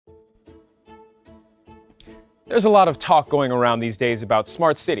There's a lot of talk going around these days about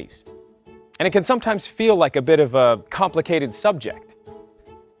smart cities, and it can sometimes feel like a bit of a complicated subject.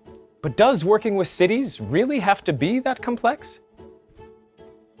 But does working with cities really have to be that complex?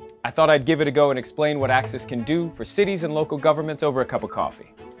 I thought I'd give it a go and explain what Axis can do for cities and local governments over a cup of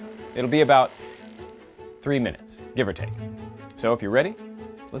coffee. It'll be about 3 minutes, give or take. So if you're ready,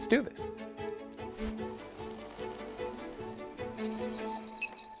 let's do this.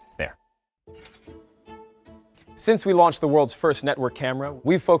 There. Since we launched the world's first network camera,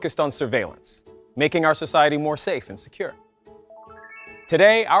 we've focused on surveillance, making our society more safe and secure.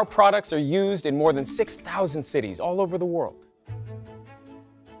 Today, our products are used in more than 6,000 cities all over the world.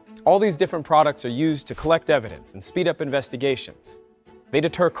 All these different products are used to collect evidence and speed up investigations. They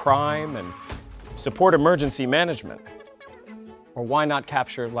deter crime and support emergency management. Or why not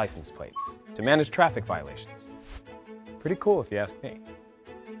capture license plates to manage traffic violations? Pretty cool if you ask me.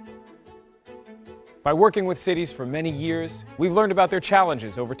 By working with cities for many years, we've learned about their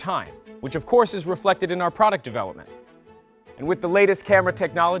challenges over time, which of course is reflected in our product development. And with the latest camera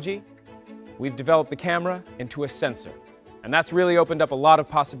technology, we've developed the camera into a sensor. And that's really opened up a lot of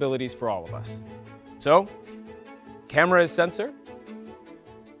possibilities for all of us. So, camera is sensor.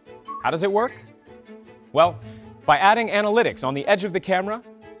 How does it work? Well, by adding analytics on the edge of the camera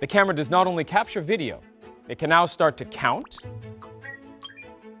does not only capture video, it can now start to count,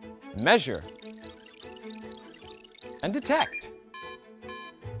 measure, and detect.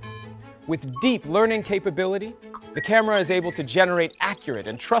 With deep learning capability, the camera is able to generate accurate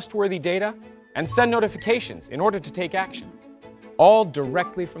and trustworthy data and send notifications in order to take action, all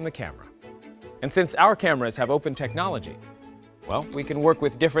directly from the camera. And since our cameras have open technology, well, we can work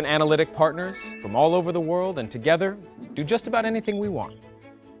with different analytic partners from all over the world and together do just about anything we want.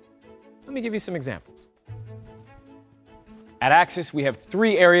 Let me give you some examples. At Axis, we have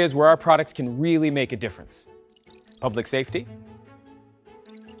 3 areas where our products can really make a difference: public safety,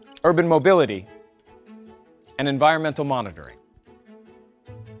 urban mobility, and environmental monitoring.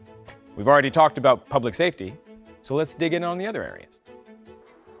 We've already talked about public safety, so let's dig in on the other areas.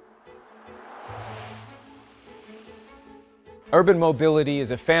 Urban mobility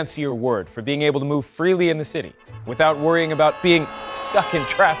is a fancier word for being able to move freely in the city without worrying about being stuck in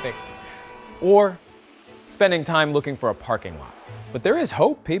traffic or spending time looking for a parking lot. But there is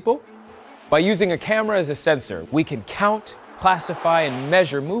hope, people. By using a camera as a sensor, we can count, classify, and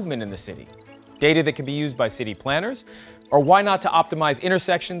measure movement in the city. Data that can be used by city planners, or why not to optimize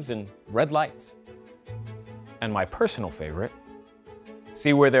intersections and red lights. And my personal favorite,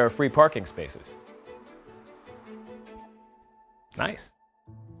 see where there are free parking spaces. Nice.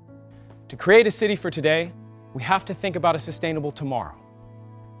 To create a city for today, we have to think about a sustainable tomorrow.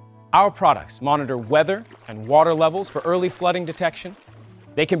 Our products monitor weather and water levels for early flooding detection.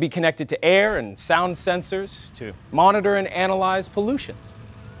 They can be connected to air and sound sensors to monitor and analyze pollutions.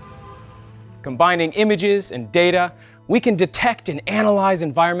 Combining images and data, we can detect and analyze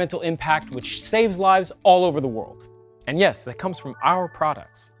environmental impact, which saves lives all over the world. And yes, that comes from our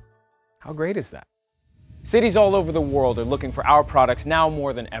products. How great is that? Cities all over the world are looking for our products now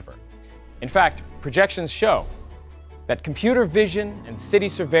more than ever. In fact, projections show that computer vision and city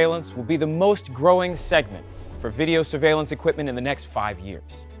surveillance will be the most growing segment for video surveillance equipment in the next 5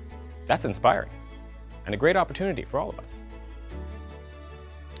 years. That's inspiring and a great opportunity for all of us.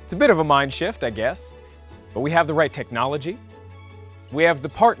 It's a bit of a mind shift, I guess, but we have the right technology, we have the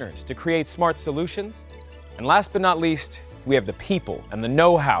partners to create smart solutions, and last but not least, we have the people and the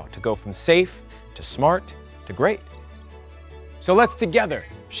know-how to go from safe to smart to great. So let's together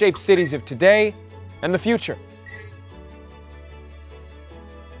shape cities of today and the future.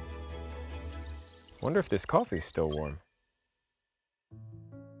 Wonder if this coffee's still warm.